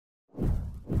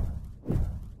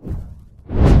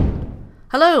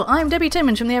Hello, I'm Debbie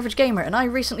Timmons from The Average Gamer, and I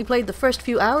recently played the first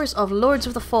few hours of Lords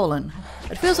of the Fallen.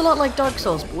 It feels a lot like Dark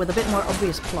Souls, but with a bit more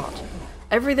obvious plot.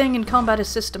 Everything in combat is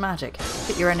systematic.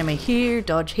 Hit your enemy here,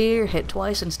 dodge here, hit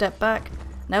twice and step back.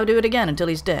 Now do it again until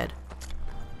he's dead.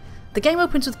 The game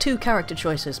opens with two character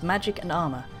choices, magic and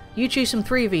armor. You choose from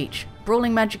 3 of each.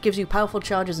 Brawling magic gives you powerful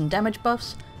charges and damage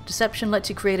buffs, Deception lets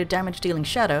you create a damage-dealing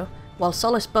shadow, while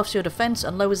Solace buffs your defense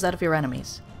and lowers that of your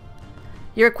enemies.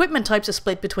 Your equipment types are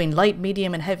split between light,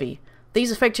 medium and heavy.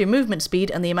 These affect your movement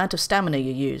speed and the amount of stamina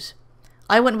you use.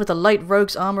 I went with a light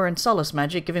rogue's armor and Solace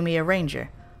magic, giving me a ranger.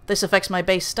 This affects my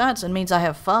base stats and means I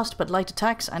have fast but light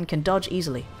attacks and can dodge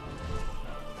easily.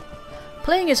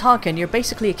 Playing as Harkin, you're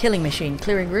basically a killing machine,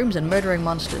 clearing rooms and murdering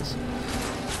monsters.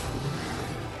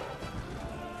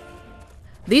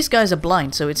 These guys are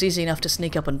blind, so it's easy enough to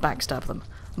sneak up and backstab them.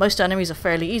 Most enemies are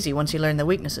fairly easy once you learn their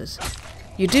weaknesses.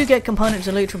 You do get components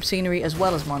and loot from scenery as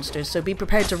well as monsters, so be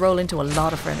prepared to roll into a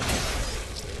lot of furniture.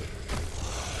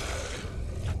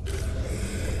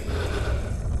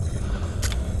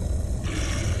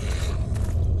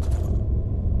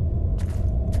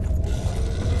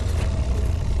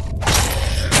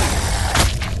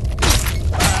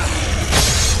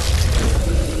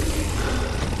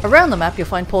 Around the map you'll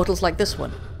find portals like this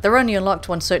one. They're only unlocked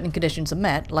once certain conditions are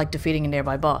met, like defeating a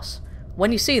nearby boss.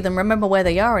 When you see them, remember where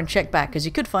they are and check back, as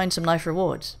you could find some nice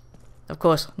rewards. Of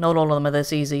course, not all of them are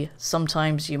this easy.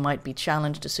 Sometimes you might be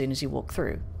challenged as soon as you walk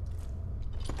through.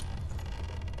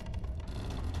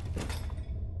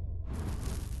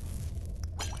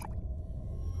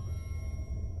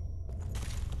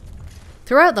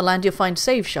 Throughout the land you'll find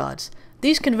save shards.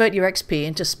 These convert your XP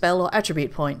into spell or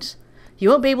attribute points. You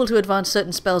won't be able to advance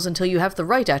certain spells until you have the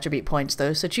right attribute points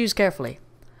though, so choose carefully.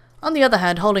 On the other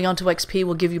hand, holding onto XP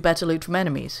will give you better loot from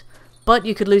enemies, but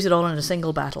you could lose it all in a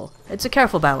single battle. It's a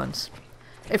careful balance.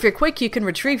 If you're quick, you can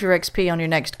retrieve your XP on your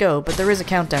next go, but there is a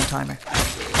countdown timer.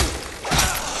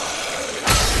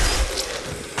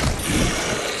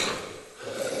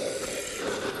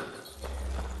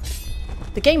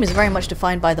 The game is very much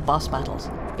defined by the boss battles.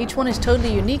 Each one is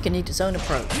totally unique and needs its own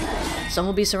approach. Some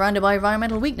will be surrounded by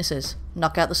environmental weaknesses.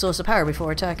 Knock out the source of power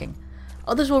before attacking.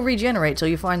 Others will regenerate till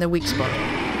you find their weak spot.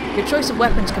 Your choice of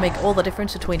weapons can make all the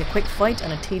difference between a quick fight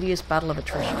and a tedious battle of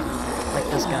attrition. Like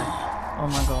this guy. Oh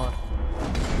my god.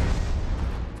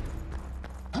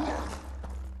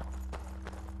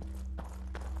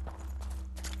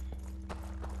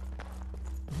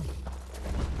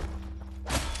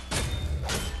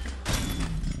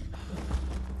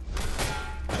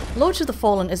 Lords of the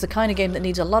Fallen is the kind of game that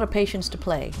needs a lot of patience to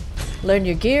play. Learn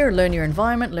your gear, learn your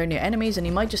environment, learn your enemies, and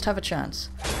you might just have a chance.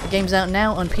 The game's out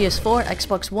now on PS4,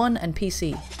 Xbox One, and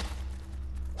PC.